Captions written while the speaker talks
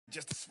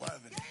Just a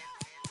swerving.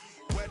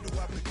 Where do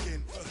I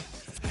begin?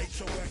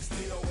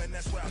 H-O-X-T-O-N,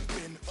 that's where I've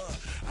been.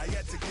 I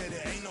had to get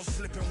it, ain't no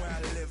slipping where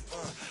I live.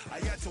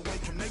 I had to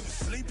wake him, they was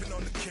sleeping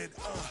on the kid.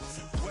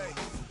 Wait,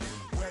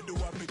 where do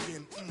I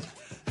begin?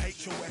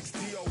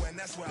 H-O-X-T-O-N,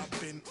 that's where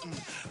I've been.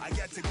 I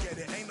had to get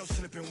it, ain't no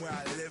slipping where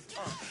I live.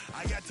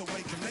 I had to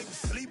wake him, they was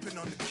sleeping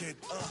on the kid.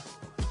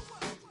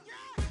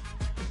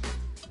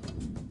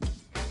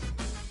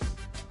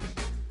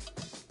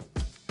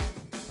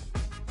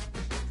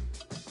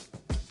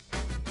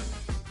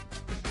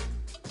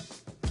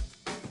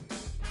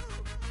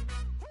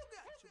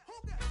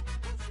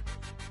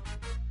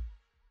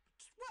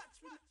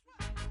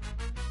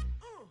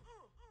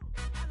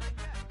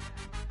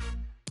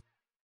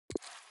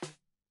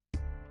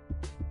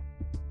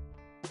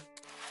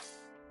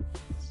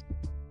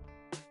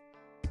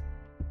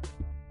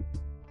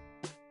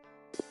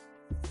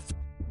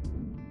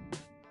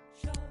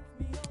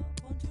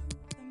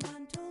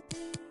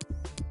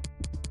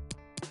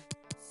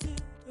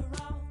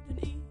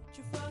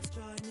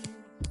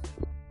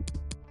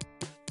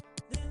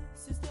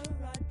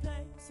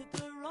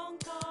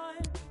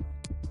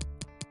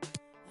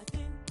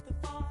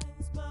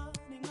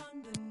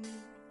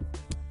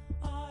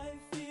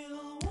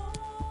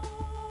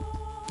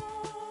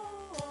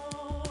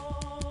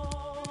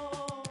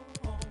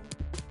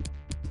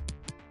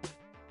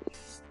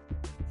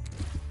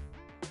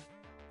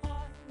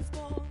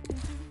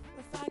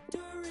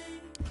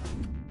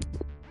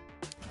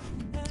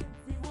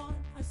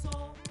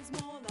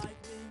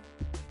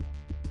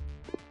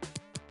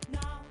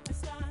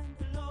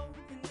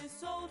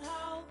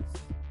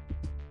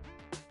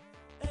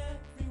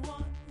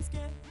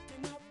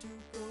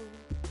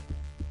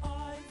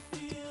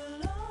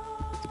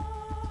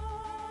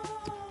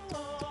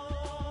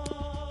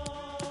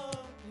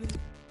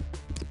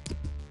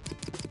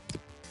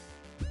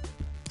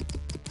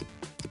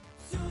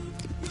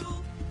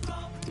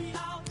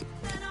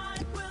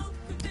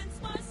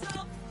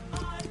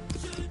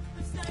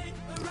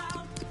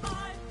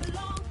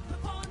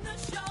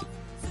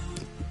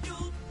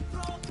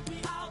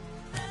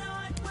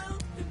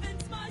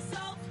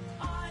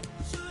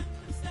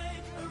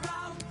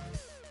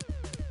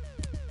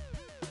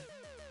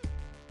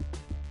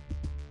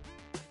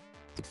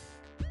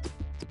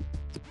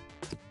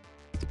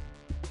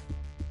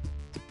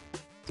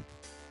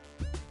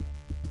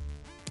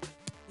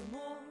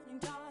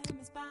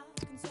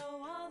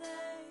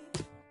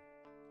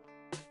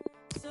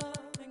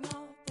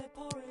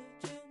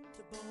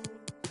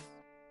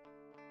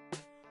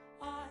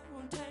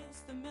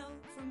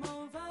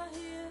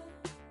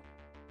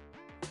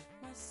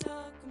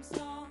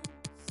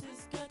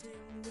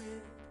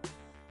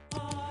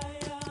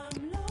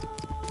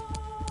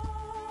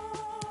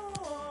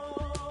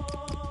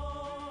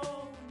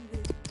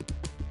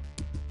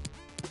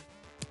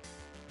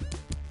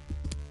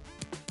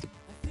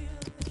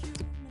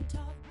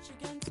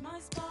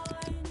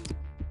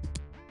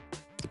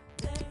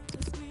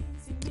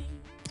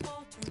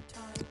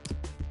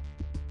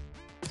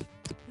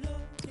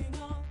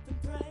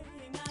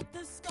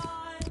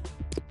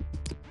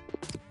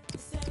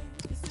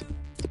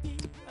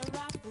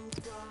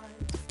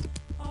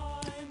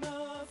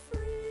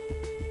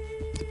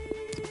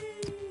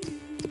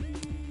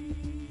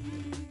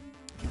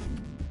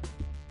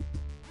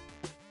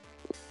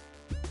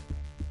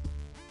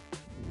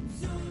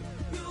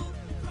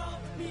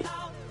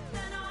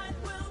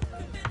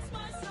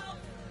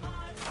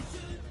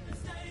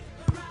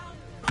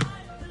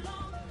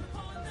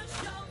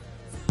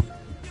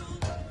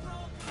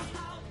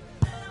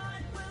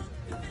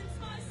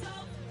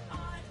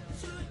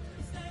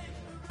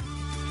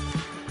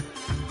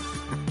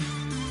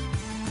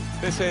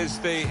 This is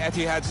the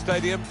Etihad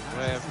Stadium,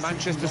 where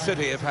Manchester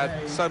City have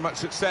had so much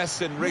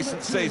success in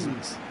recent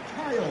seasons.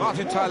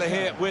 Martin Tyler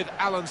here with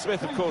Alan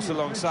Smith, of course,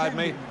 alongside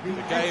me. The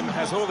game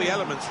has all the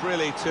elements,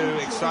 really, to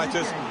excite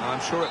us, and I'm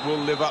sure it will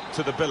live up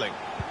to the billing.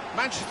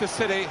 Manchester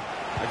City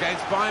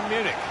against Bayern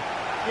Munich.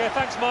 Yeah,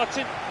 thanks,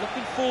 Martin.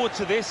 Looking forward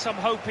to this. I'm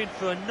hoping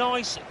for a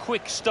nice,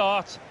 quick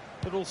start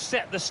that will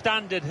set the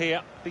standard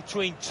here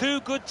between two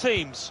good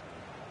teams.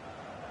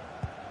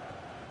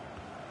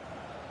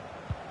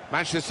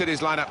 Manchester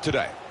City's lineup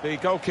today. The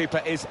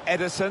goalkeeper is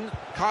Ederson.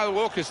 Kyle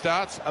Walker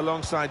starts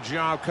alongside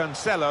João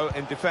Cancelo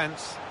in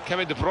defence.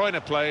 Kevin De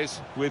Bruyne plays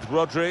with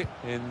Rodri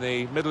in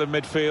the middle of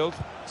midfield.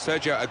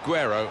 Sergio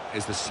Aguero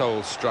is the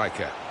sole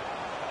striker.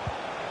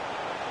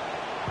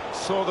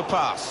 Saw the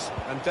pass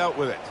and dealt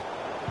with it.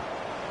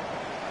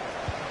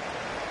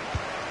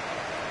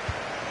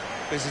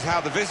 This is how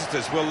the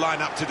visitors will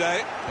line up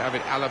today.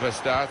 David Alaba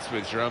starts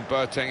with Jerome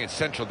Boateng in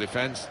central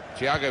defence.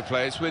 Thiago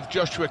plays with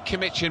Joshua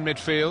Kimmich in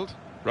midfield.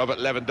 Robert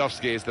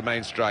Lewandowski is the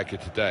main striker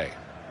today.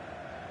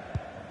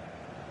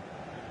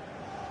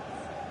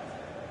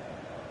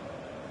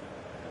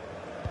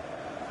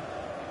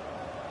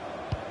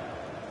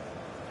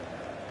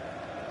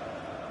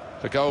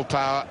 For goal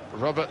power,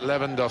 Robert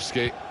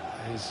Lewandowski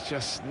is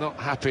just not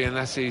happy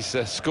unless he's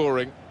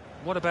scoring.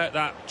 What about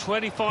that?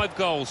 25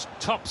 goals,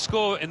 top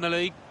scorer in the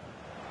league.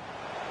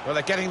 Well,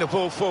 they're getting the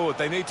ball forward.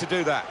 They need to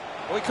do that.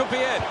 Oh, he could be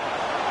in. And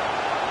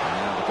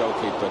now the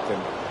goalkeeper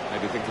can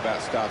maybe think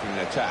about starting an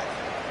attack.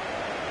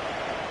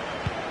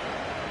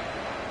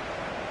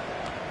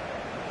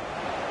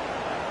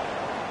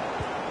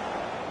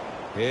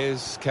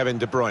 Here's Kevin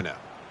De Bruyne.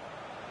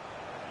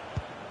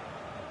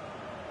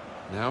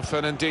 Now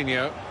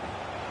Fernandinho.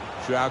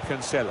 Joao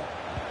Cancelo.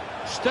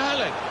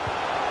 Sterling.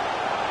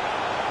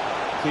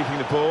 Keeping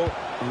the ball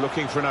and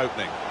looking for an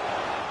opening.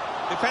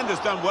 Defender's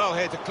done well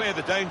here to clear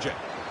the danger.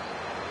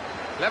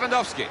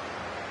 Lewandowski.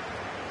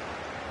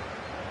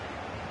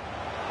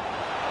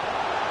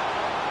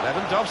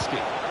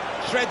 Lewandowski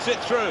threads it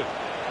through.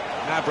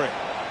 Gnabry.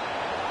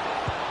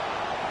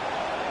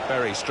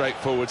 Very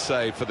straightforward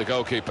save for the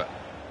goalkeeper.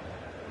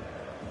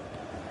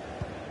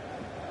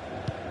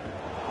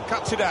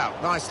 Cuts it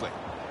out nicely.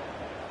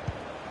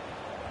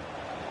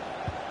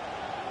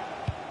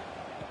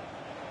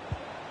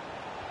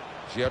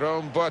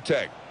 Jerome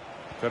Boateng.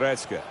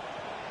 Goretzka.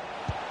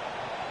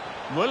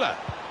 Müller.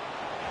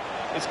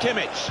 It's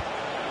Kimmich.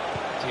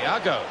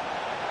 Thiago.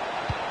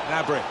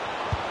 Gnabry.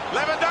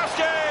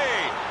 Lewandowski!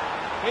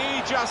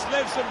 He just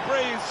lives and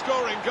breathes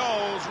scoring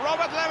goals.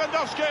 Robert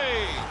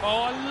Lewandowski!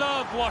 Oh, I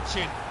love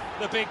watching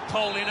the big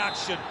Pole in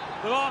action.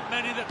 There aren't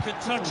many that can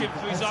touch him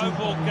for his own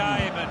ball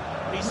game,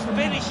 and he's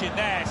finishing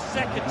there,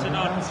 second to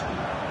none.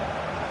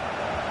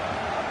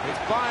 It's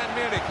Bayern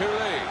Munich who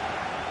lead.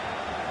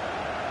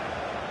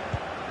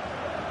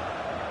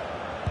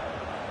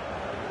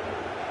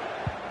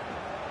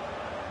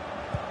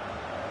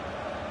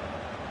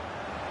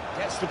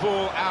 Gets the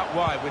ball out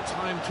wide with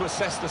time to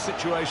assess the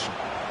situation.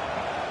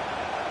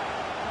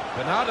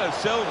 Bernardo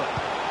Silva.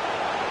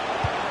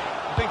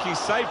 I think he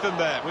saved them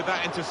there with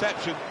that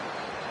interception.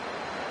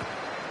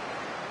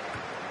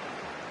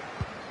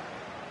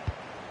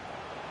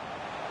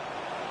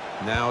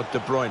 Now De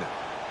Bruyne.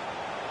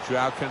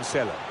 Joao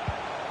Cancelo.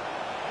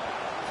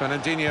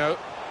 Fernandinho.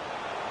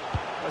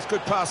 That's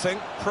good passing,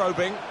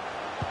 probing.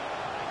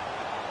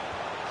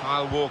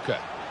 Kyle Walker.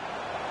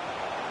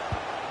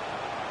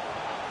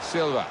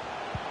 Silva.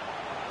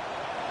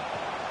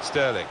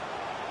 Sterling.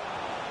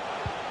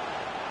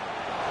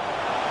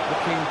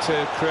 Looking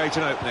to create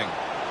an opening.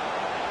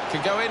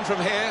 Can go in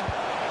from here.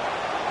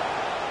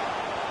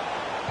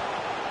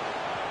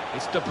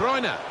 It's De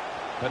Bruyne.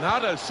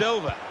 Bernardo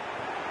Silva.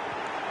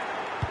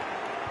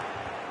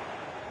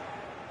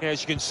 Yeah,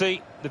 as you can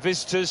see, the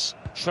visitors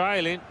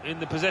trailing in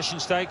the possession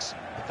stakes.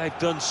 But they've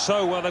done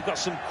so well. They've got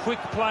some quick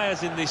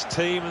players in this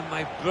team, and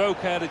they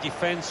broke out of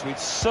defence with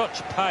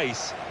such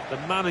pace. The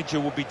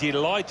manager will be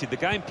delighted. The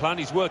game plan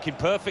is working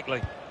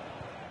perfectly.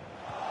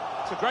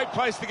 It's a great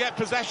place to get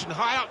possession,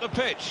 high up the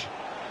pitch.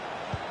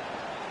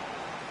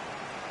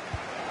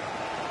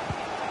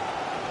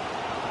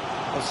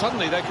 Well,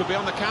 suddenly they could be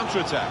on the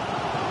counter-attack.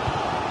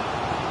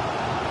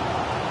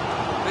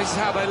 This is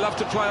how they love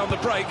to play on the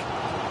break.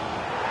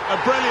 A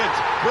brilliant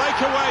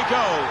breakaway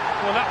goal.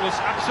 Well, that was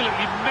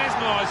absolutely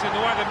mesmerising, the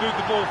way they moved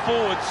the ball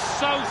forward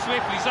so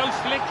swiftly, so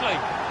slickly.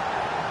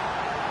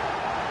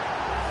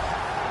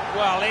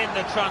 Well, in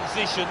the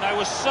transition, they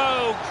were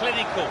so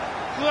clinical.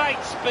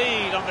 Great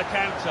speed on the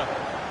counter.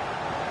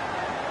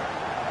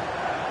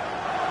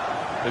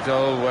 The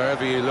goal,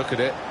 wherever you look at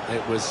it,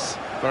 it was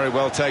very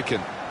well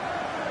taken.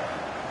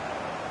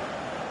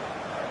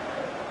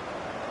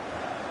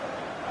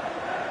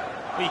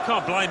 Well, you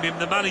can't blame him.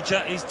 The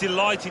manager is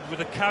delighted with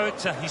the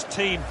character his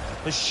team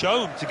has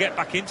shown to get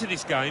back into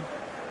this game.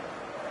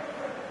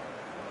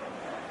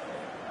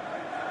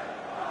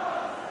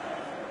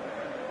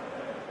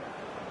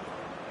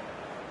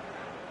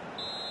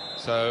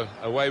 So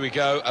away we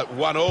go at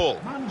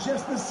 1-1.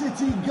 Manchester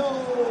City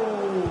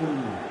goal.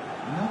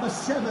 Number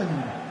 7,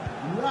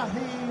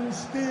 Raheem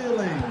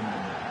Sterling.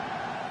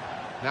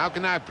 Now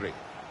Gnabry.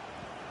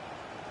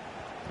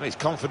 He's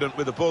confident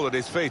with the ball at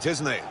his feet,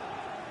 isn't he?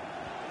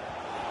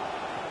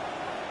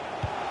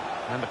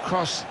 And the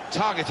cross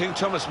targeting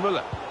Thomas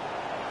Müller.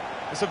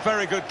 It's a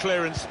very good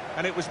clearance,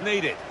 and it was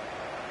needed.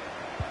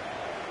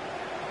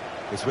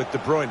 It's with De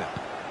Bruyne.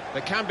 They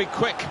can be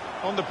quick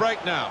on the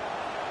break now.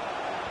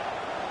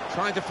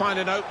 Trying to find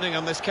an opening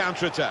on this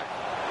counter-attack.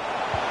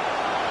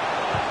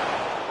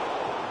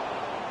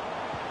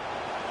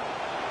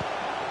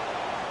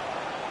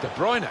 De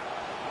Bruyne.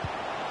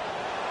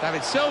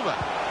 David Silva.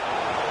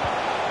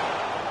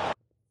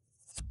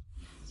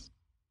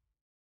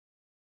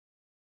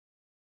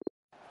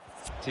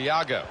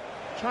 Thiago.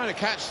 Trying to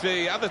catch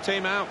the other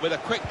team out with a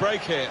quick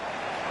break here.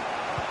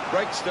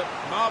 Breaks the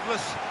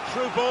marvellous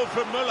through ball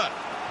from Müller.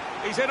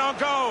 He's in on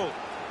goal.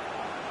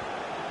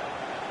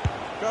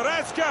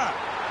 Goretzka.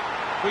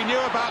 We knew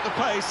about the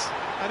pace,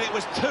 and it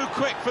was too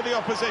quick for the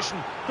opposition.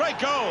 Great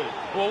goal.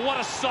 Well, what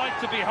a sight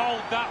to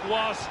behold that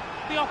was.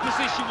 The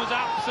opposition was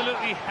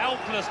absolutely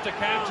helpless to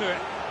counter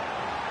it.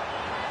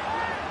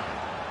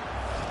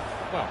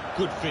 Well,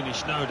 good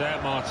finish, no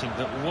doubt, Martin,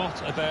 but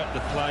what about the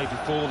play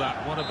before that?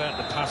 What about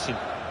the passing?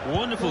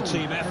 Wonderful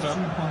team effort.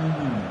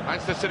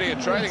 Manchester City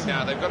are trailing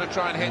now. They've got to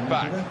try and hit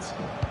back.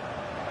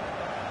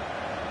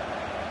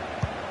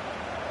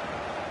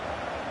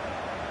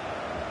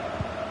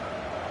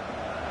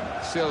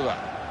 Silva.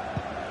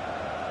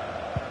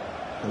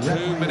 The 2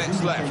 referee minutes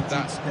has left, indicated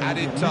that's there will be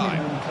added a time.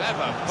 minimum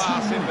Clever of 2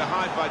 pass in minutes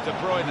behind by De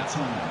Bruyne.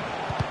 time.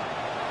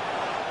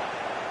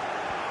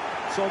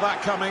 Saw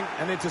that coming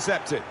and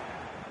intercepted.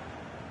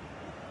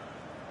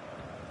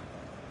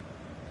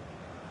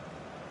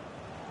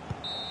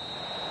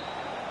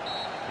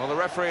 Well, the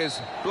referee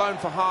is blown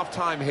for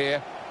half-time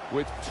here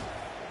with...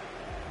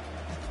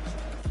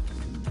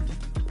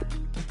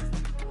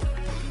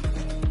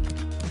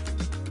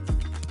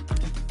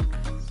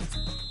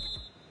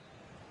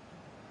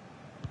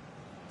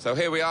 So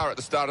here we are at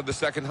the start of the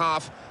second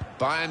half.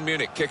 Bayern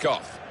Munich kick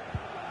off.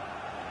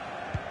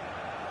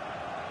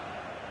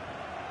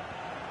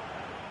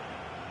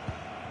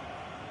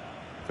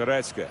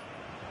 Goretzka.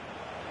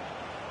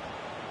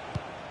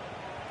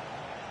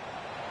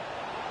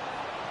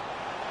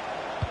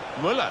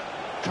 Muller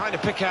trying to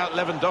pick out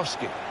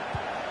Lewandowski.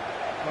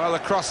 Well, the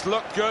cross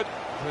looked good,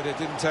 but it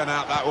didn't turn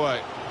out that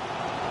way.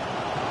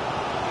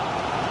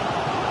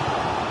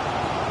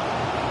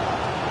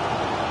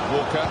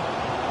 Walker.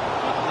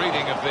 Good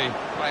reading of the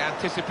play,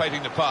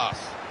 anticipating the pass.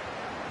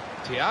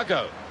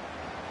 Thiago.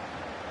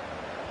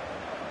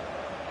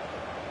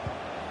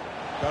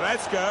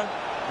 Goretzka,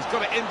 he's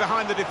got it in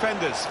behind the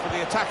defenders for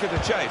the attacker to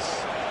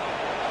chase.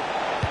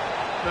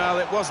 Well,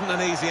 it wasn't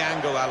an easy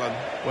angle, Alan.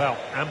 Well,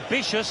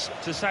 ambitious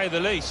to say the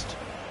least.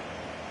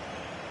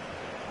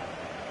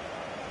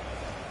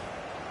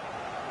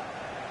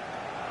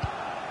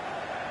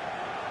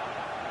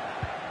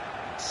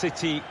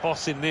 City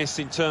bossing this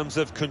in terms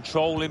of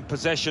controlling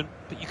possession,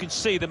 but you can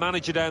see the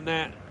manager down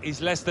there is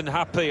less than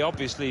happy.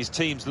 Obviously his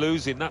team's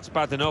losing, that's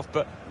bad enough,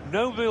 but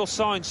no real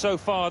sign so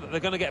far that they're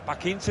going to get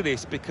back into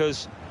this,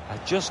 because they're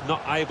just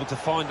not able to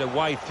find a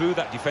way through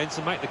that defence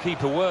and make the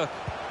keeper work.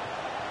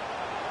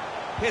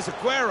 Here's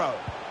Aguero.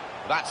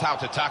 That's how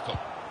to tackle.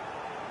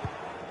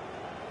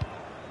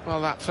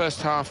 Well, that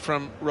first half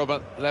from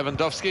Robert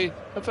Lewandowski,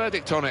 a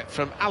verdict on it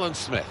from Alan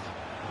Smith.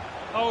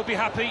 I would be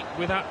happy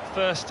with that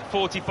first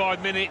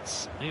 45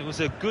 minutes. It was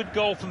a good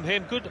goal from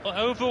him, good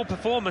overall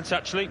performance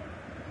actually.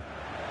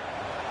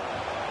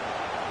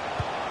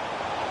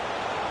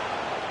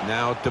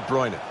 Now De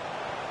Bruyne.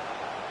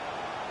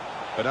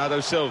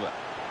 Bernardo Silva.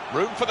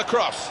 Room for the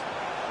cross.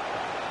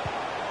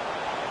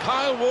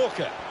 Kyle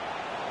Walker.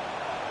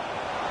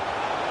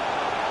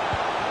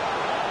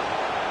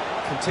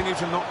 Continue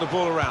to knock the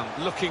ball around,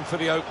 looking for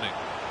the opening.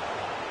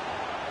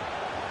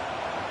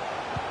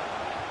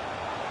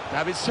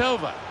 David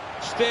Silva.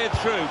 Steered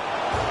through.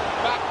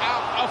 Back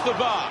out off the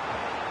bar.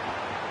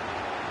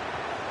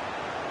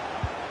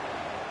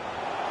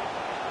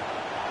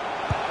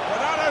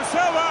 Bernardo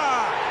Silva!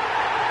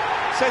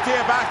 City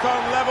are back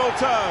on level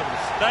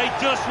terms. They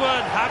just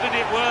weren't having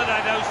it, were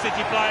they, those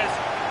City players?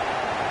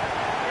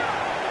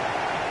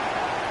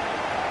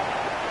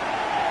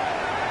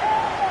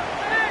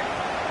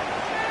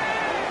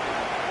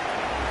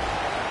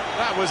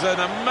 That was an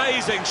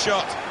amazing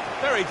shot.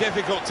 Very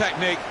difficult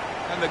technique,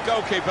 and the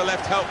goalkeeper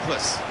left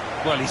helpless.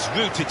 Well, he's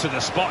rooted to the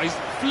spot. He's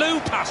flew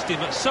past him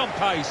at some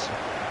pace.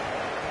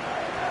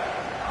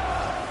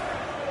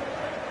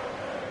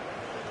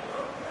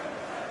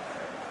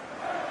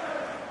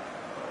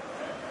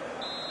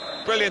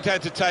 Brilliant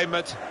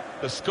entertainment.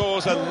 The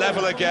scores are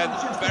level again.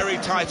 Very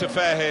tight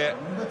affair here.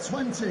 Number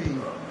 20,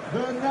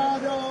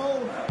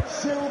 Bernardo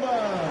Silva.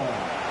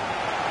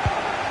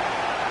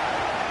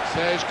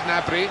 Serge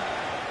Gnabry.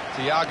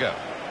 Thiago.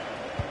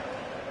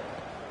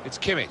 It's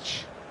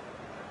Kimmich.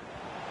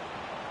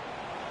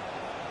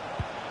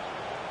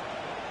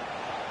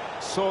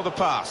 Saw the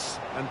pass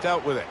and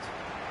dealt with it.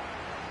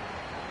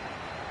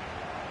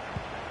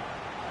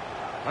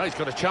 Well, he's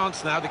got a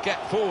chance now to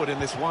get forward in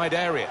this wide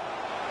area.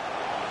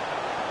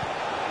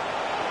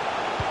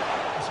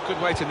 It's a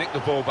good way to nick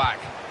the ball back.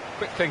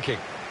 Quick thinking.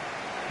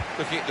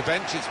 Looking at the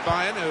bench, it's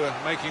Bayern who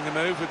are making the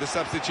move with the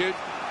substitute.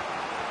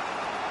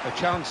 A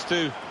chance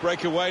to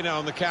break away now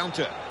on the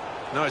counter.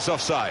 No, it's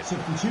offside.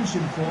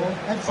 Substitution for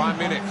Bayern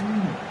Munich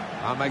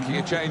are making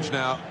a change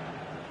now.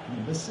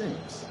 Number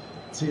 6,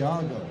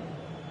 Thiago.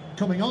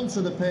 Coming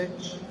onto the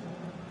pitch,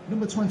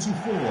 number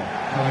 24.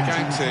 They're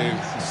going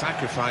to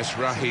sacrifice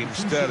Raheem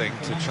Sterling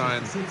to try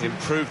and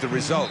improve the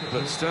result,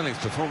 but Sterling's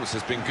performance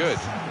has been good.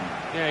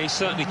 Yeah, he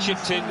certainly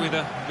chipped in with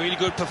a really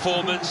good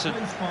performance and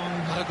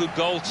got a good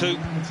goal too.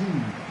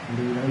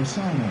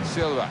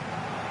 Silva.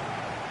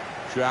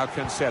 Joao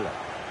Cancelo.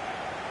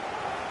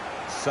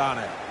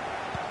 Sane.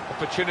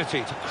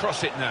 Opportunity to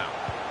cross it now.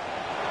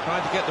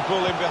 Trying to get the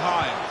ball in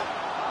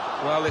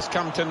behind. Well, it's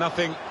come to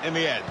nothing in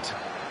the end.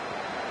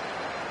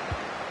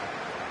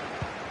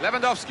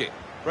 Lewandowski.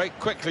 Break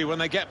quickly when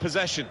they get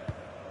possession.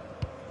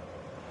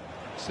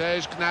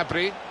 Serge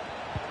Gnabry.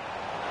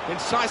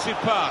 Incisive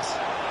pass.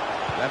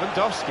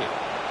 Lewandowski.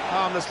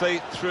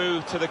 Harmlessly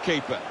through to the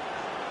keeper.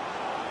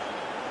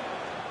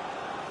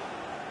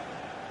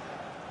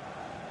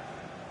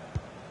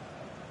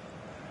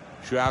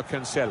 Joao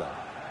Cancelo.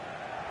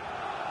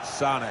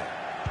 Sane.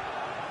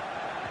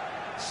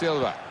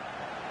 Silva.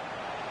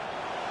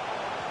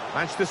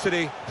 Manchester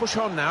City push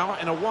on now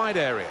in a wide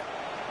area.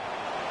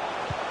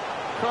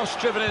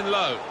 Cross driven in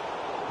low.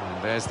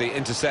 And there's the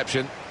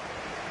interception.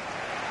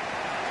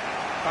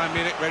 Bayern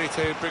Munich ready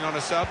to bring on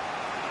a sub.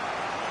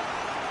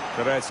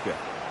 Goretzka.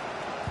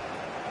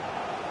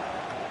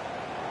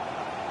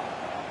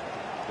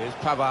 Here's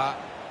Pavard.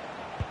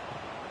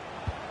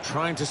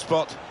 Trying to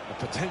spot a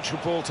potential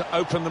ball to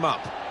open them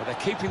up, but they're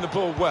keeping the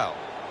ball well.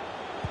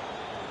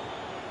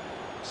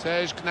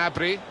 Serge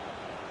Gnabry.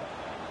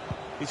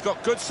 He's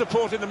got good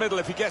support in the middle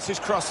if he gets his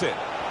cross in.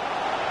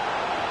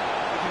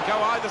 He can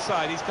go either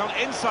side. He's gone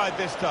inside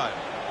this time.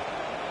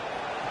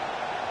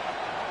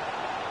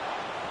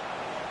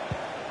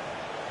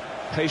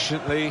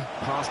 Patiently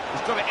past.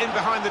 He's got it in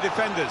behind the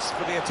defenders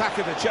for the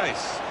attacker to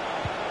chase.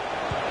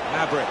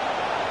 Gnabry.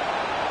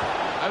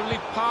 Only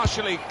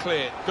partially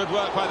cleared. Good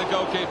work by the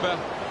goalkeeper.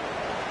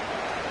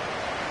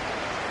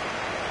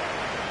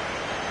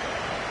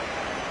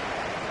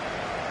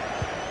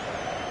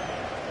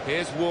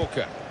 Here's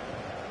Walker.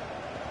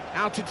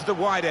 Out into the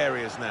wide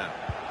areas now.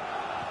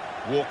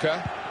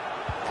 Walker.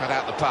 Cut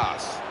out the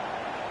pass.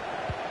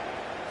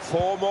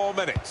 4 more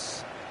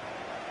minutes.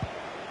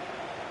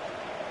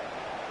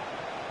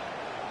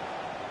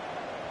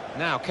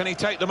 Now, can he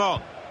take them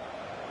on?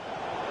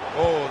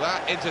 Oh,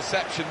 that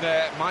interception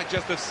there might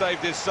just have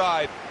saved his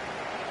side.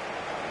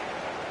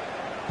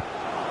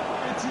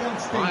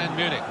 Bayern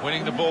Munich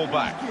winning the ball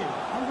back. A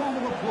round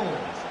of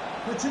applause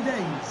for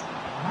today's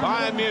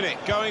Bayern Munich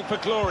going for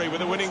glory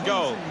with a winning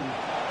goal.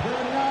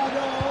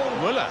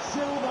 Müller.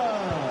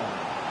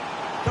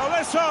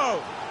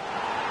 Golasso!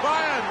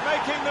 Bayern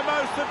making the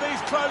most of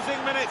these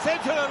closing minutes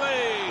into the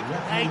lead.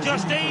 They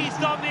just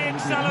eased on the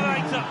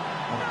accelerator.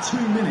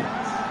 2 minutes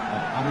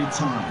of added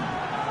time.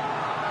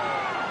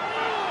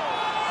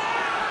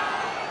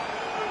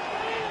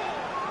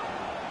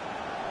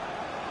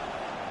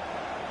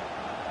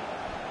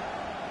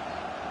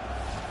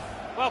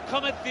 Well,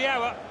 cometh the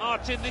hour,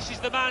 Martin. This is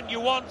the man you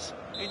want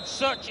in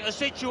such a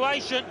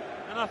situation,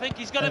 and I think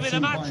he's going to be the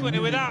match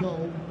winner with that.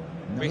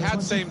 We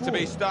had seemed to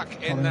be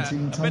stuck in a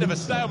bit of a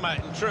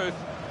stalemate in truth,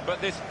 but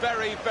this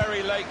very,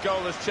 very late goal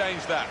has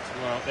changed that.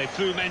 Well, they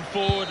threw men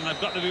forward and they've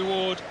got the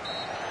reward.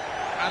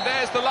 And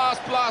there's the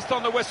last blast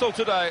on the whistle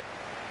today.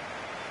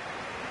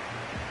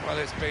 Well,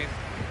 it's been...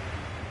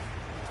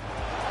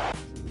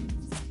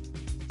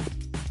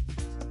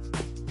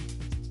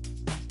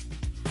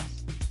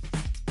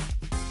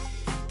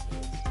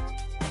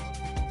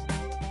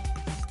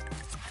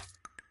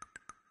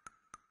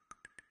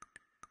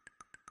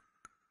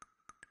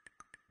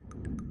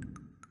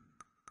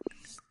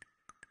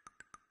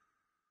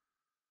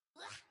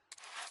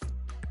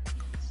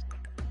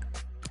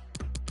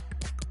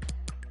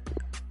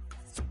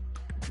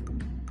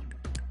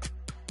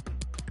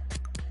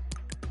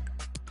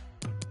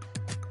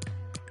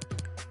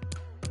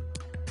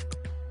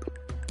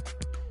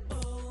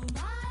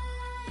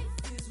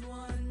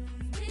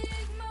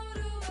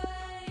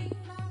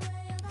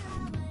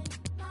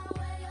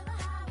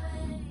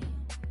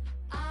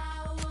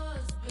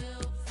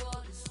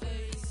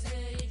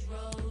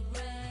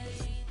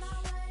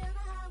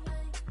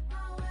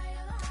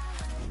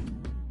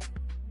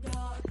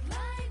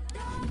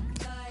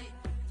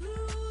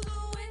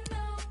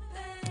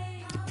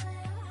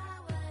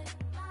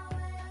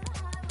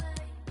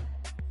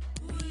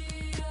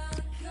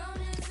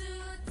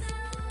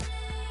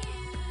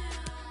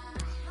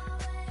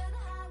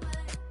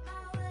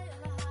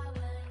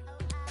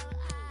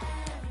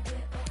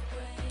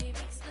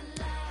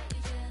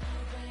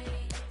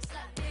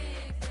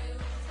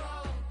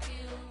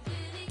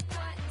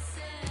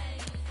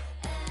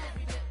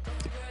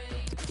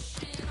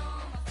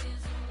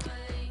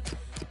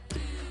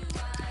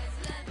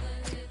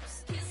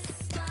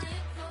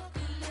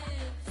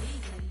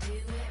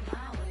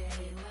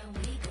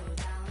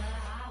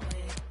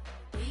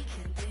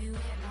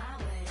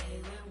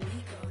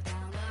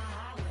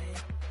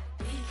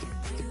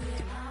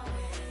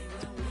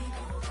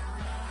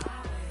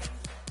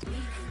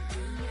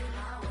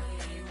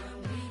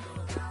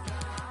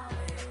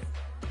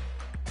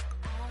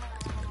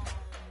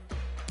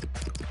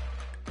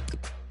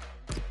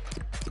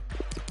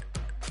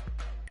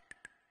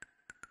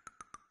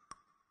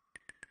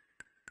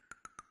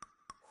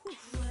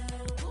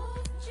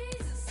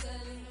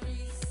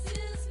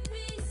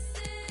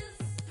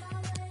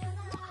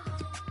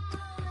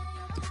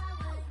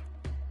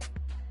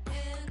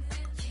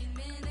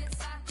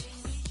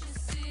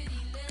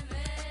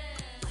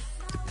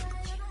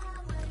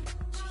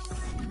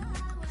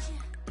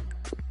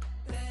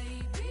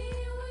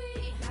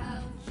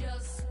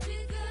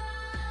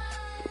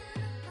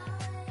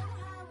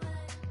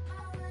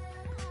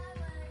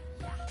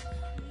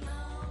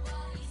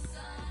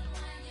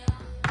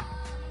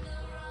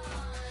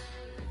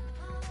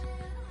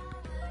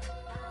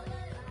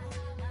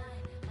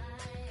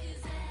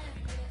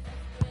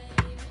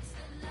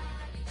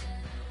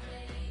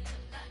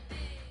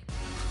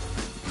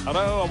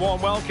 Hello, a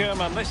warm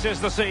welcome, and this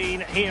is the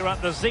scene here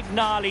at the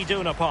Signal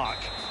Iduna Park.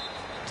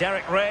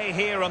 Derek Ray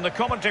here on the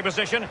commentary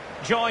position,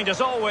 joined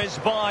as always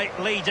by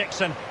Lee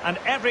Dixon, and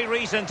every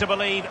reason to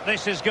believe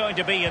this is going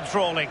to be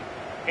enthralling.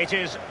 It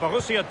is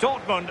Borussia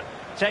Dortmund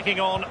taking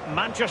on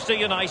Manchester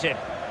United.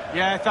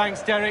 Yeah,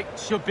 thanks, Derek.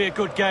 Should be a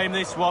good game,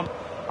 this one.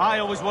 I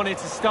always wanted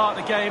to start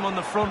the game on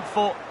the front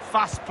foot,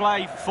 fast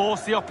play,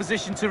 force the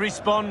opposition to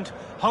respond.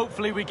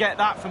 Hopefully we get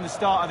that from the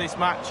start of this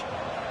match.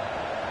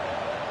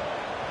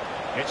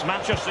 It's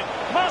Manchester.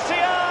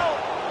 Martial!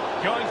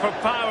 Going for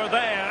power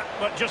there,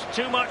 but just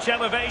too much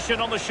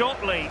elevation on the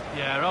short lead.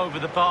 Yeah, over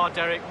the bar,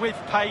 Derek, with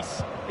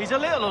pace. He's a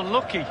little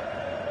unlucky.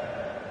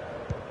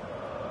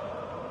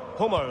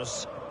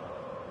 Hummers.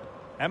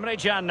 Emre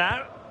Can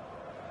now.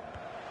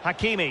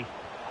 Hakimi.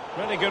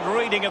 Really good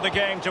reading of the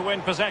game to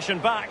win possession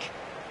back.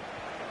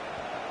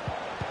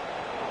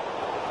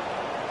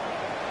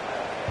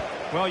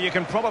 Well, you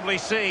can probably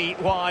see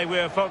why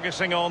we're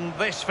focusing on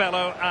this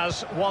fellow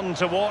as one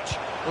to watch.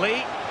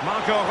 Lee,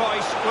 Marco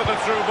Reus with a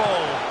through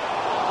ball.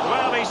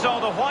 Well, he saw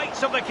the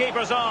whites of the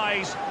keeper's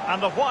eyes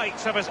and the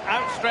whites of his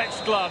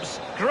outstretched gloves.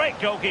 Great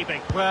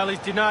goalkeeping. Well, he's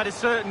denied a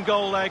certain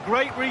goal there.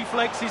 Great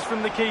reflexes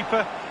from the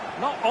keeper.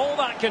 Not all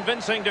that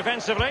convincing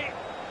defensively.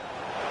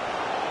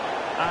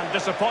 And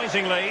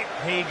disappointingly,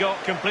 he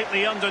got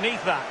completely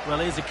underneath that. Well,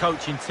 here's a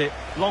coaching tip.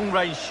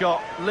 Long-range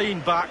shot, lean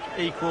back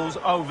equals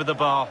over the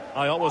bar.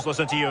 I always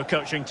listen to your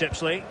coaching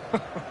tips, Lee.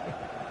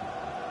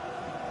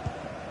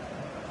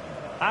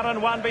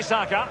 Aaron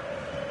Wan-Bissaka.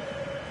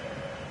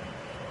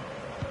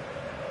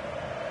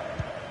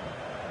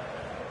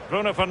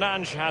 Bruno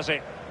Fernandes has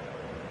it.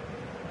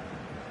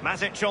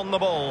 Matic on the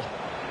ball.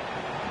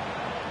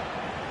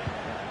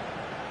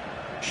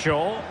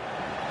 Shaw.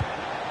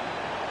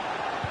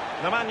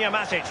 Nemanja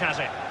Matic has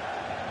it.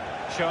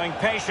 Showing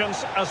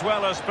patience as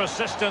well as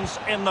persistence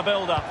in the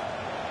build-up.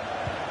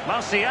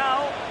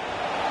 Martial.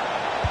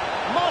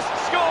 Must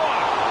score!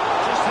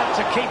 Just had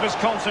to keep his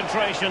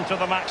concentration to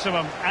the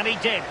maximum, and he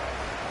did.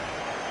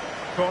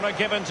 Corner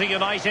given to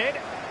United.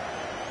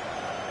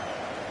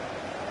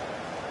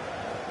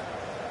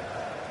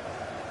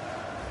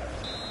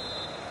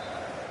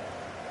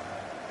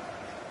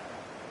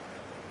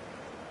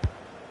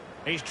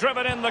 He's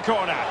driven in the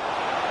corner.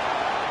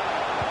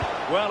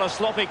 Well, a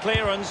sloppy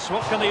clearance.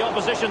 What can the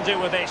opposition do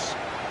with this?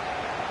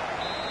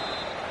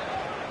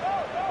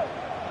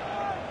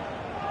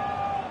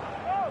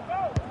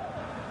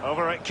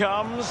 Over it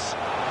comes.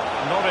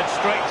 Nodded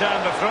straight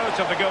down the throat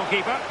of the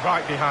goalkeeper.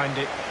 Right behind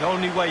it. The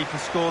only way you can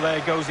score there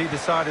goes either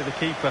side of the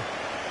keeper.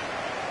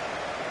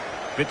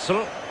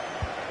 Witsel.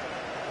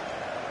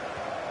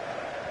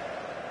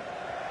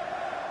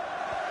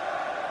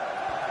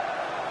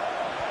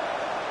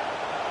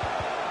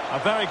 A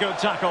very good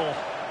tackle.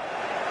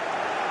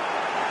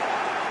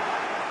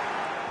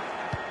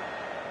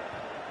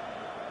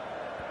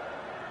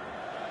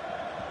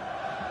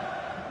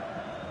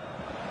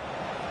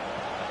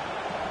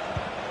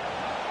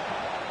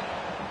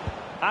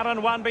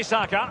 Aaron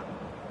Wan-Bissaka.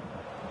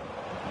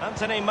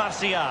 Anthony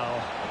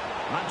Martial.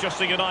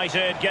 Manchester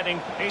United getting...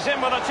 He's in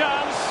with a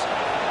chance.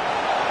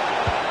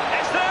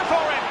 It's there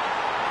for him.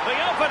 The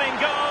opening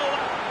goal.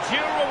 Due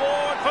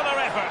reward for their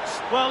efforts.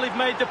 Well, they've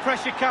made the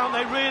pressure count.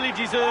 They really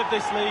deserve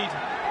this lead.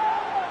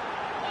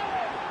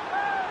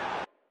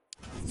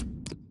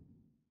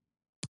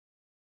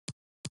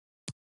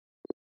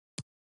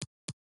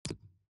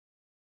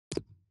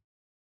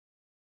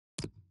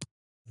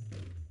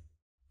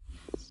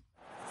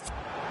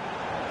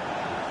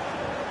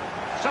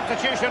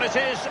 Substitution it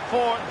is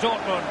for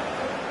Dortmund.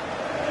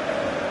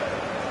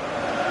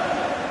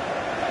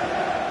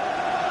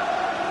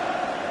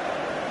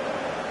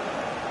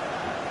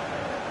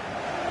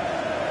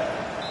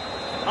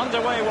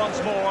 Underway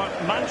once more.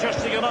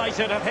 Manchester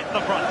United have hit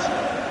the front.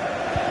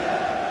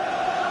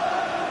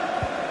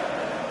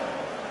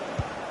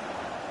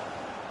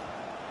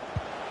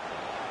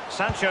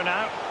 Sancho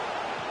now.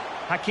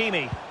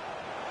 Hakimi.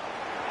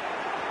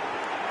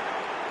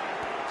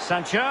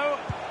 Sancho.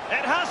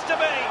 It has to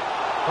be.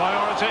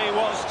 Priority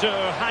was to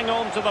hang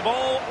on to the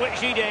ball, which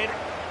he did.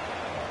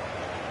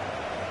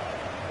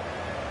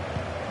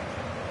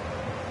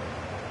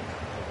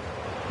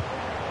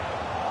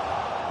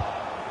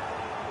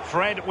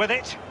 Fred with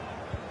it.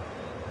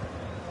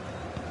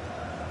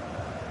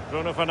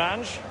 Bruno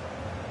Fernandes.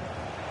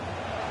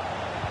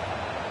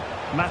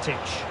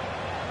 Matic.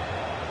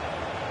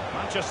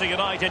 Manchester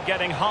United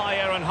getting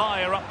higher and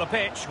higher up the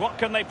pitch. What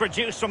can they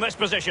produce from this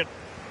position?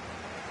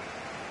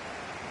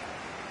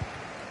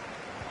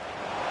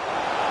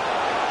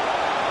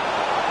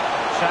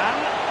 An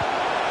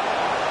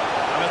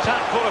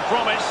attack full of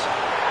promise.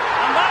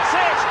 And that's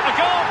it! A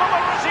goal from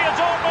Borussia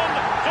Dortmund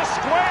to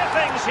square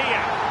things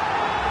here.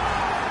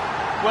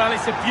 Well,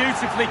 it's a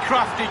beautifully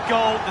crafted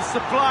goal. The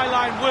supply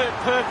line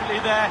worked perfectly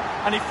there,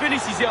 and he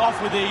finishes it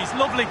off with ease.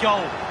 Lovely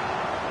goal.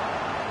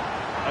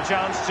 A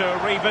chance to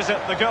revisit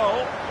the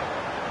goal.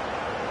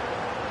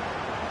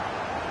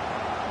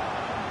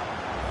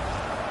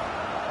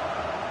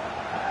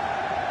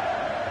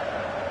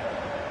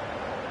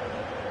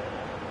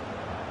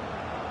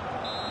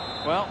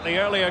 Well, the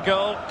earlier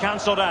goal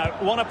cancelled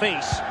out. One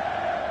apiece.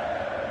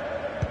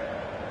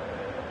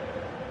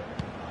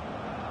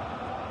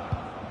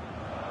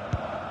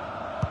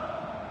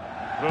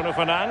 Bruno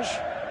Fernandes.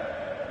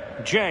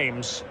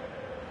 James.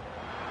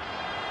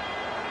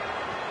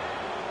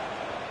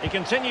 He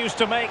continues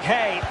to make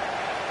hay.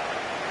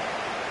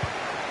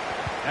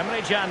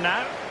 Emre Can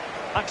now.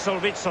 Axel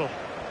Witsel.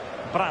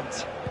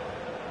 Brandt.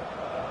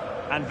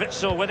 And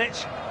Witsel with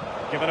it.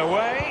 Given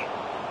away.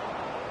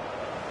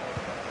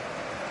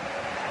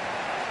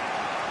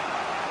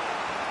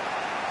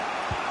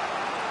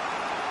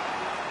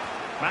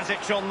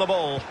 Matic on the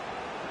ball.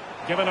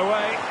 Given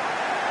away.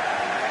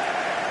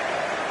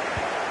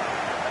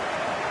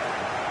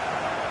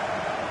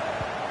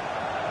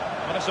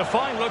 And it's a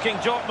fine-looking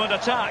Dortmund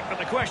attack, but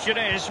the question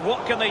is,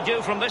 what can they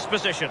do from this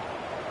position?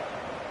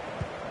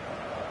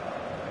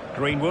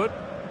 Greenwood.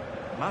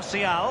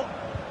 Martial.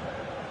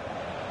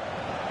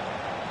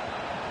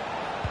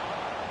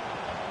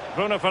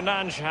 Bruno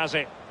Fernandes has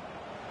it.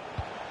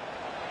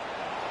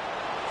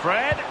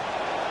 Fred.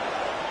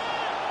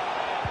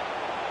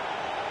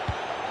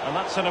 And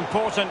that's an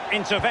important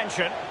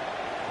intervention.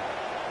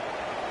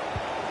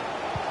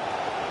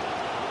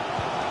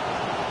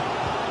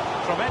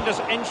 Tremendous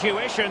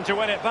intuition to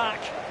win it back.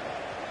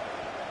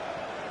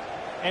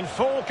 In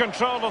full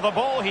control of the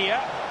ball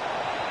here.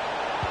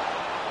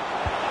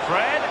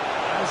 Fred,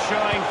 and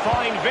showing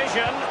fine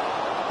vision.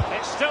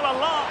 It's still a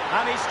lot,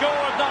 and he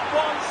scored not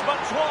once but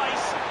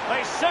twice.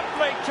 They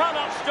simply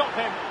cannot stop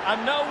him,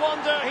 and no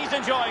wonder he's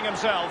enjoying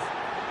himself.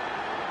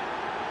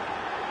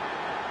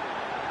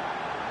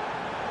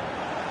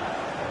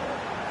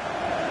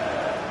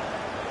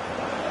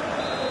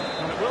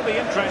 And it will be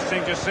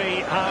interesting to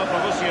see how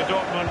Borussia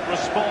Dortmund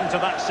respond to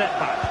that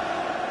setback.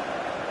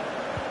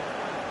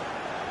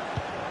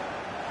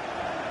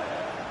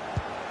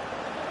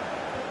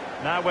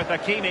 Now with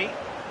Hakimi.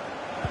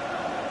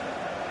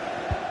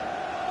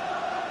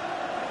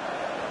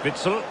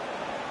 Witsel.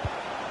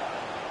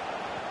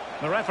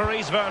 The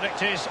referee's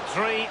verdict is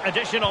 3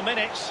 additional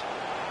minutes.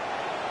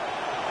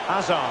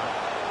 Hazard.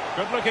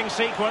 Good-looking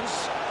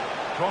sequence.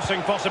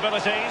 Crossing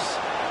possibilities.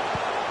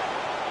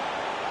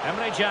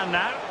 Emre Can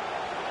now.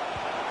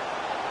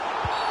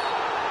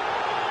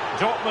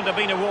 Dortmund have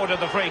been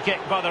awarded the free kick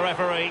by the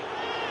referee.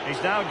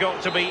 He's now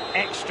got to be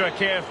extra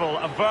careful.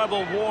 A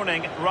verbal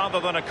warning rather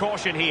than a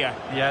caution here.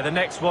 Yeah, the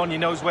next one, he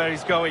knows where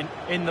he's going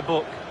in the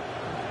book.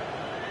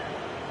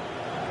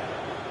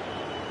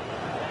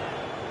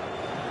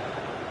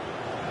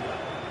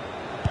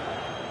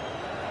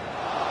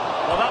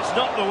 Well, that's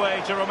not the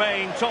way to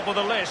remain top of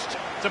the list,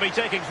 to be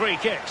taking free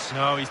kicks.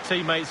 No, his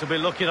teammates will be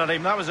looking at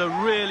him. That was a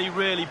really,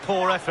 really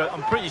poor effort.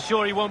 I'm pretty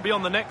sure he won't be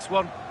on the next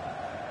one.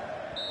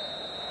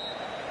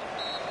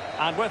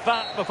 And with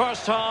that, the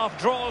first half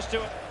draws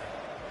to...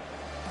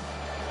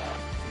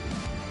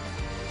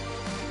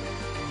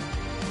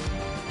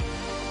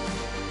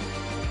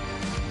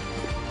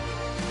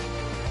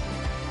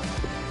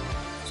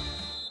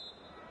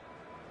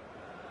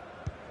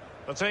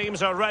 The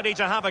teams are ready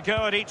to have a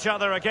go at each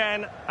other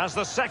again as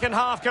the second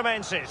half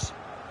commences.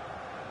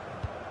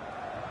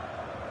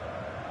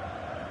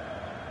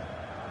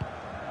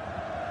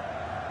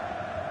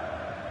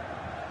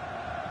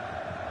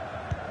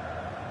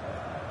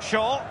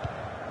 Shaw.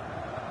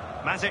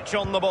 Matic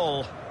on the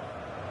ball.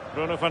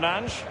 Bruno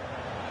Fernandes.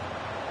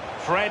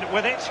 Fred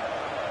with it.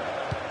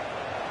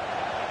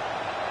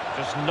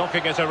 Just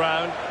knocking it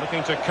around,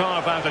 looking to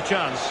carve out a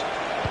chance.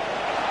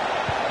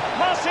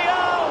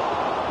 Martial!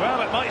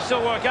 Well, it might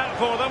still work out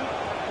for them.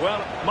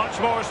 Well, much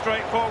more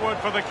straightforward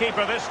for the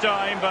keeper this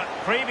time, but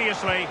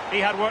previously he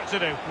had work to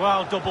do.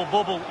 Well, double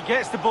bubble. He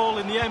gets the ball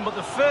in the end, but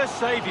the first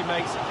save he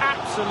makes,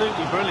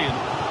 absolutely brilliant.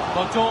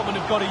 Well, Dortmund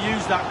have got to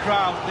use that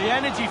crowd. The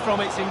energy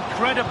from it's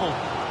incredible.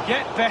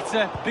 Get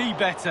better, be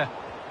better.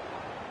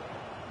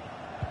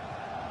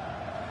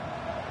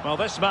 Well,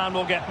 this man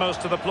will get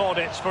most of the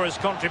plaudits for his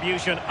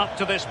contribution up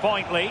to this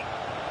point, Lee.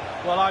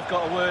 Well, I've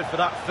got a word for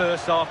that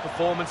first half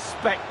performance.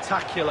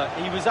 Spectacular.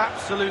 He was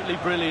absolutely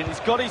brilliant. He's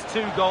got his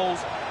 2 goals.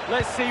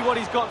 Let's see what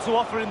he's got to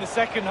offer in the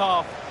second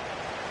half.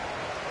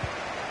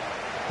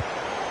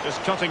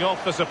 Just cutting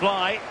off the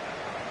supply.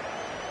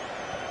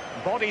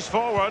 Bodies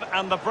forward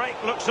and the break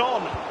looks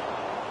on.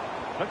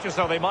 Looks as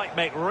though they might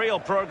make real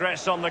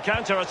progress on the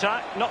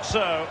counter-attack. Not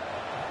so.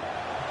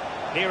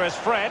 Here is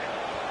Fred.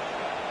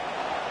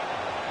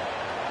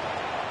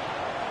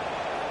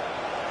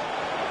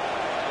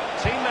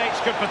 Teammates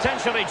could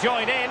potentially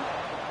join in.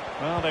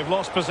 Well, they've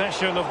lost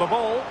possession of the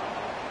ball.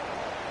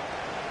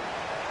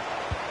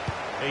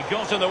 He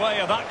got in the way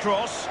of that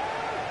cross.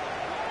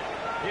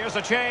 Here's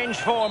a change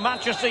for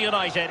Manchester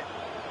United.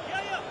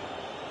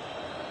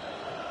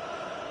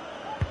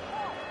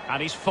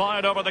 And he's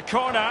fired over the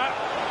corner.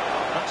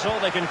 That's all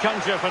they can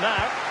conjure for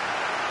now.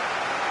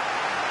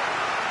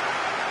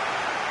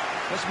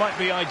 This might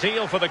be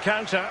ideal for the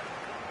counter.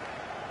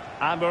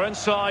 And we're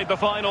inside the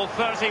final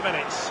 30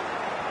 minutes.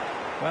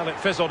 Well, it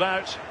fizzled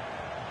out.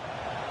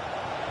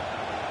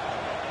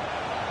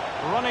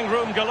 Running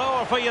room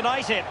galore for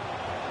United.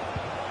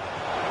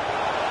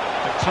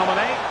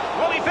 McTominay,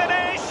 will he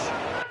finish?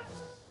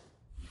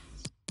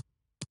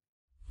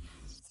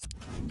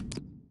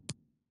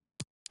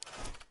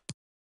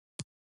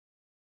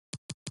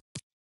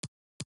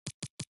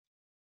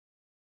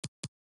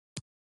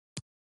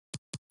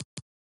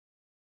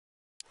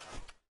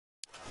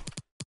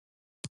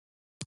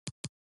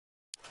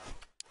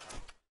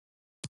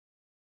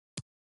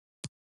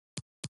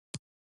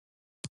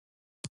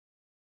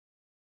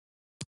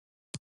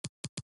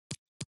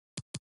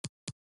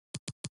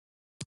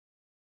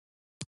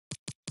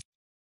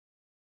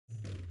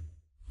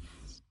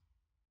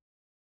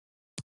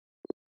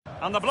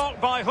 And the block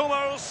by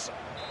Hummels.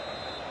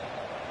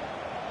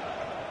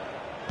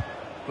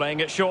 Playing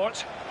it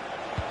short.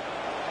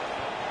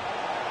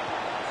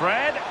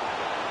 Fred.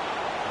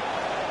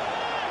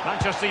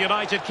 Manchester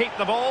United keep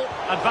the ball.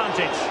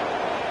 Advantage.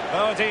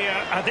 Oh dear,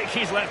 I think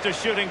he's left his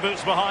shooting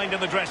boots behind in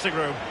the dressing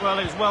room. Well,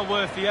 it was well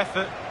worth the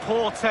effort.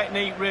 Poor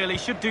technique, really.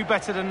 Should do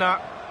better than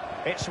that.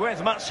 It's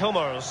with Mats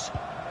Hummels.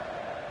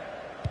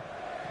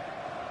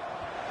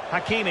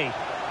 Hakimi.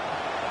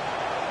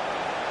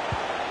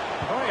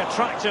 Very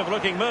attractive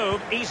looking move.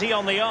 Easy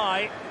on the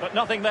eye, but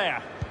nothing there.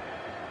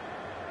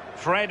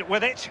 Fred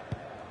with it.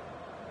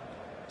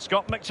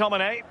 Scott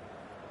McTominay.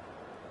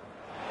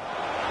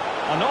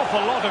 An awful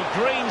lot of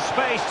green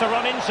space to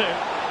run into.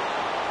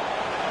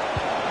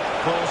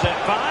 Pulls it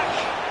back.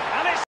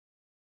 And it's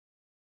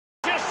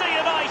Manchester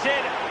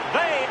United.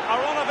 They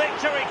are on a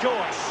victory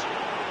course.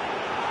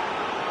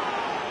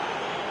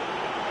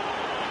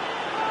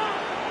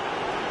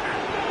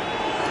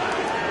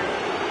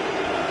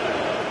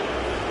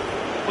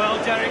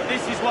 Well, Derek,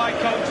 this is why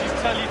coaches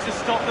tell you to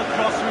stop the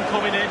cross from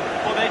coming in,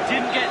 but they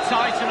didn't get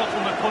tight enough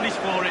and were punished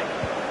for it.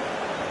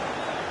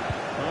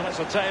 Well, it's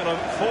a tale of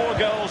 4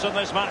 goals in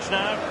this match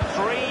now.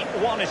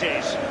 3-1 it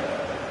is.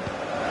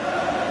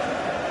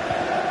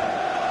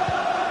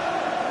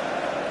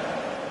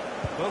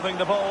 Moving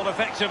the ball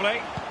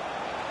effectively.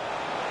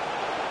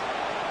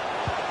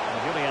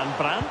 Julian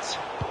Brandt.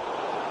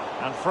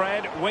 And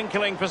Fred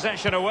winkling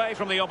possession away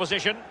from the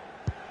opposition.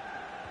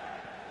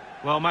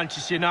 Well,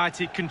 Manchester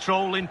United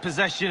controlling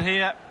possession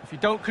here. If you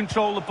don't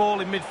control the ball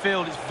in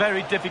midfield, it's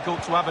very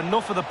difficult to have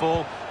enough of the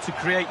ball to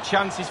create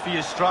chances for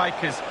your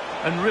strikers,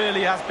 and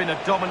really has been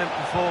a dominant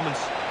performance.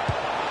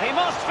 He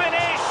must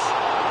finish!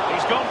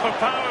 He's gone for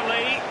power,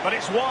 Lee, but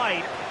it's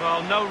wide.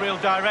 Well, no real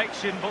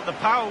direction, but the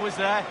power was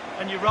there,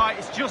 and you're right,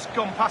 it's just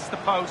gone past the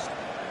post.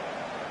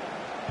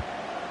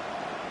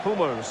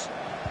 Hummels.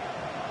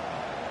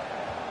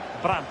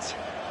 Brandt.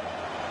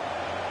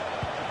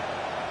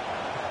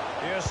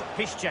 Here's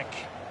Piszczek.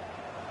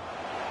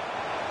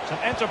 It's an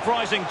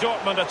enterprising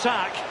Dortmund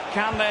attack.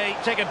 Can they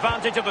take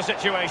advantage of the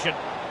situation?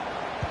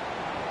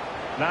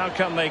 Now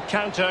can they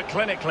counter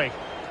clinically?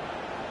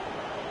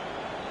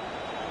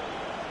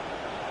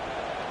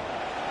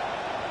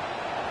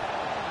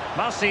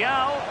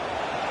 Martial.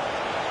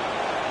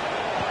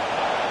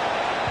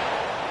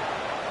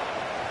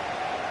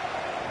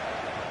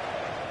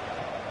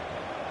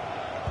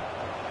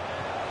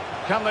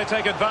 Can they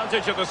take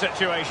advantage of the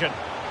situation?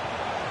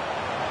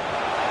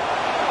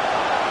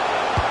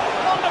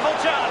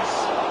 Wonderful chance.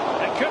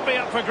 It could be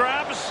up for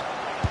grabs.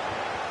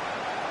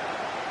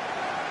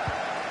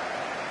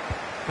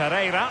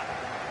 Pereira.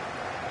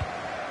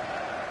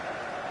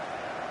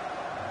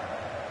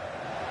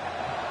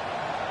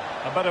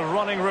 A bit of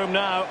running room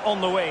now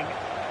on the wing.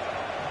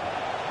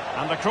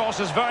 And the cross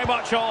is very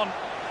much on.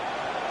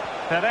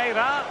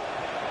 Pereira.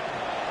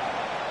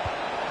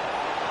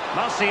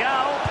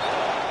 Martial.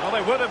 Well,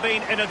 they would have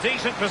been in a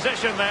decent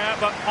position there,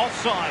 but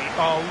offside.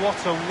 Oh,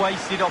 what a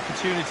wasted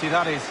opportunity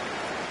that is.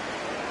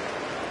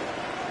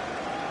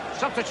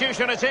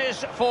 Substitution it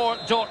is for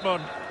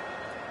Dortmund.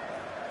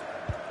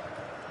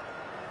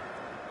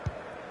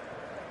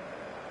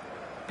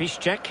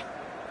 Piszczek.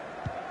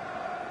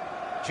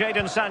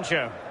 Jadon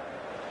Sancho.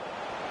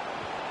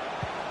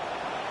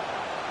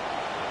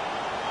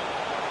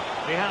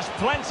 He has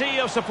plenty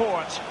of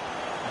support.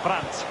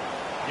 Brandt.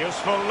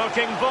 Useful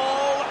looking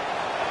ball.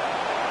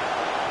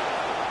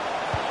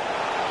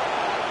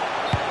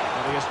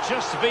 And he has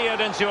just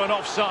veered into an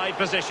offside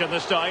position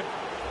this time.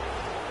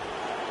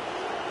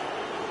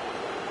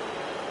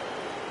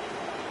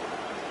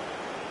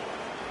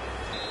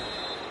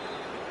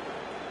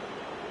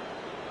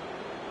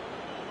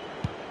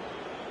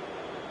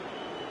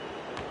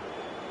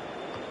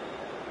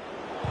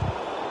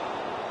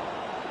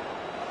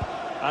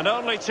 And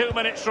only 2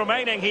 minutes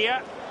remaining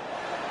here.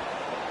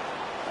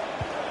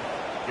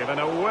 Given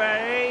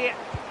away.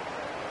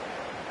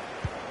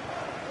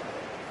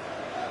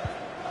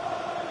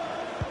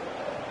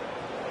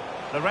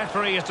 The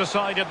referee has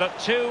decided that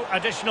 2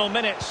 additional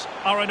minutes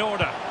are in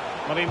order.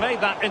 Well, he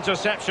made that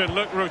interception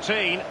look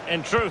routine.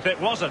 In truth, it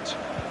wasn't.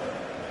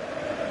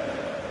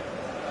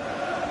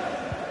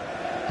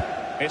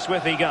 It's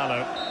with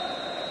Igalo.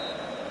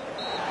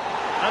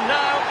 And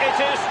now it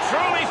is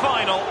truly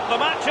final. The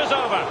match is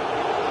over.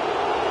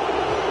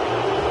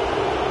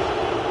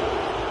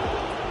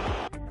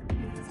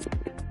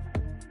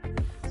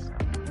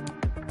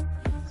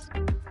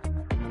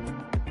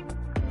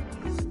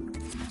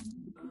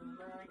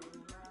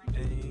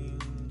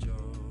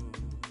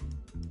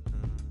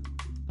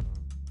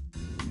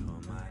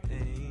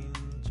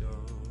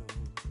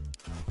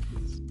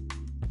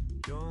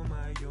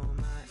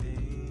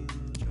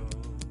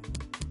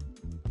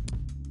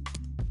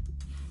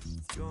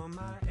 You're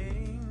my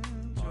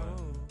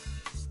angel.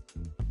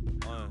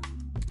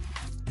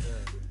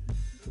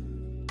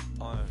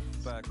 I'm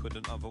back with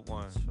another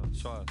one.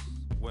 Trust,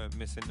 went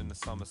missing in the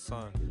summer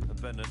sun.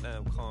 And Ben and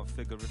M can't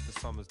figure if the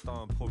summer's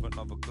done. Pour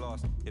another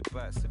glass, hit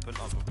back, sip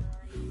another.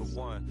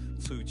 Rewind,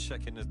 2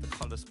 checking as the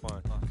colour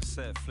spine.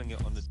 Cassette, fling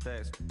it on the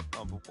desk,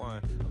 number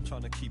 1. I'm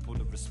trying to keep all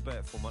the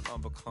respect for my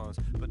number cons,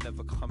 but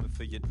never coming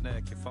for your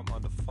neck if I'm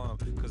on the farm.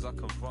 Cause I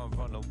can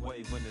run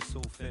away when it's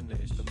all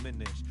finished.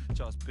 Diminished,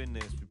 just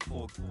business,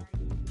 report.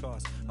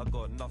 Plus, I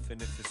got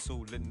nothing if it's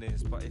all in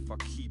this. But if I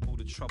keep all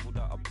the trouble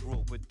that I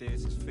brought with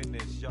this, it's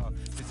finished, yeah.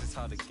 This is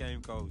how the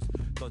game goes.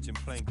 Dodging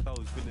plain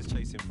clothes, winners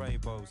chasing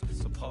rainbows.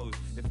 Suppose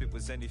if it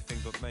was anything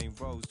but main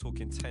roads,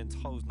 talking 10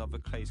 toes, another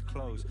case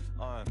closed.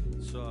 I'm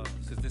sure,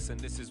 cause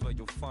this is where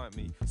you'll find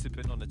me.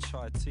 Sipping on a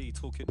chai tea,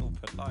 talking all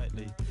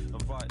politely.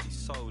 And rightly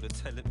so, they're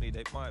telling me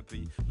they might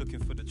be looking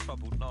for the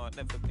trouble, nah,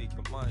 never make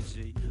a mind,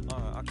 G.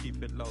 I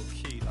keep it low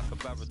key like a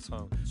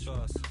baritone.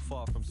 Just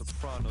far from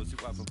sopranos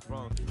who haven't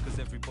grown. Cause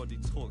everybody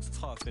talks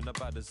tough in a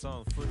bad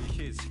zone. 3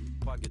 kids,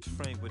 I get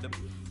trained with them.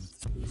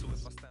 So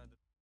if I stand.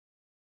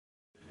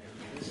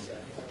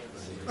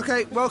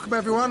 Okay, welcome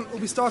everyone. We'll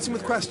be starting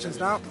with questions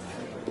now.